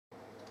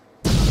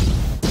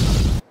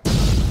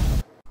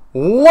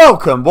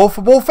Welcome,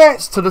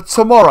 WolfTheWolfettes, to the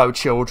Tomorrow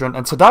Children,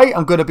 and today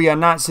I'm going to be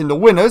announcing the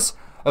winners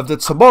of the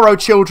Tomorrow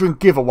Children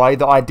giveaway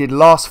that I did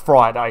last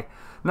Friday.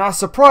 Now,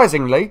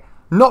 surprisingly,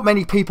 not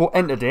many people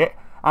entered it,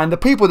 and the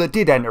people that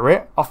did enter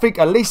it, I think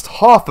at least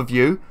half of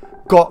you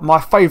got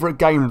my favourite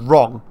game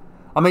wrong.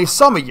 I mean,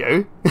 some of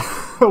you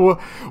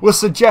were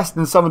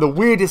suggesting some of the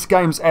weirdest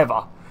games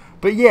ever.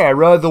 But yeah,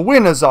 the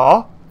winners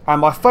are, and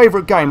my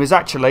favourite game is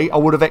actually, I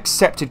would have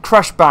accepted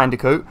Crash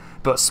Bandicoot,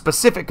 but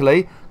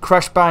specifically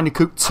Crash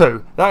Bandicoot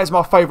 2. That is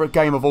my favourite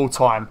game of all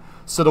time.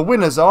 So the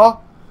winners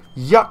are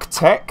Yuck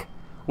Tech,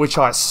 which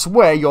I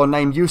swear your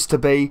name used to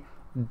be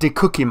The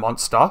Cookie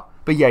Monster.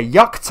 But yeah,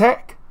 Yuck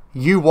Tech,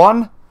 you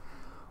won.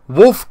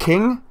 Wolf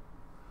King,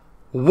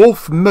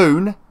 Wolf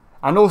Moon,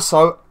 and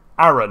also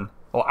Aaron.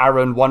 Or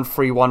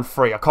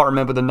Aaron1313. I can't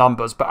remember the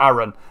numbers, but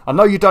Aaron. I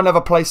know you don't have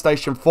a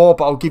PlayStation 4,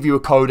 but I'll give you a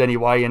code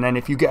anyway. And then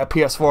if you get a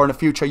PS4 in the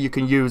future, you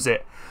can use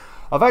it.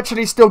 I've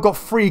actually still got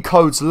 3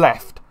 codes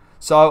left.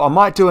 So I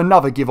might do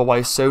another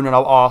giveaway soon, and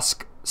I'll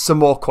ask some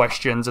more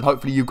questions. And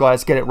hopefully you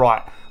guys get it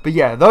right. But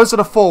yeah, those are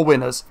the 4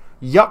 winners.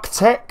 Yuck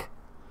Tech,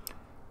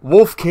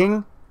 Wolf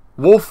King,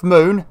 Wolf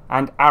Moon,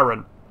 and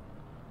Aaron.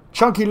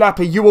 Chunky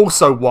Lappy, you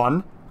also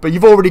won. But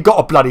you've already got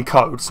a bloody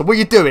code. So what are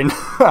you doing?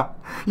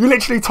 You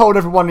literally told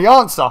everyone the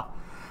answer.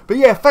 But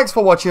yeah, thanks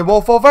for watching,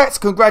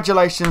 WolfTheWolfettes.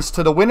 Congratulations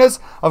to the winners.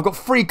 I've got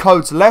 3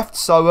 codes left.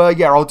 So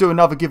yeah, I'll do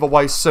another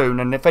giveaway soon.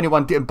 And if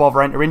anyone didn't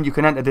bother entering, you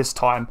can enter this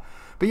time.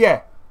 But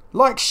yeah,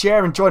 like,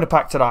 share, and join the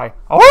pack today.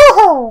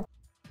 Oh!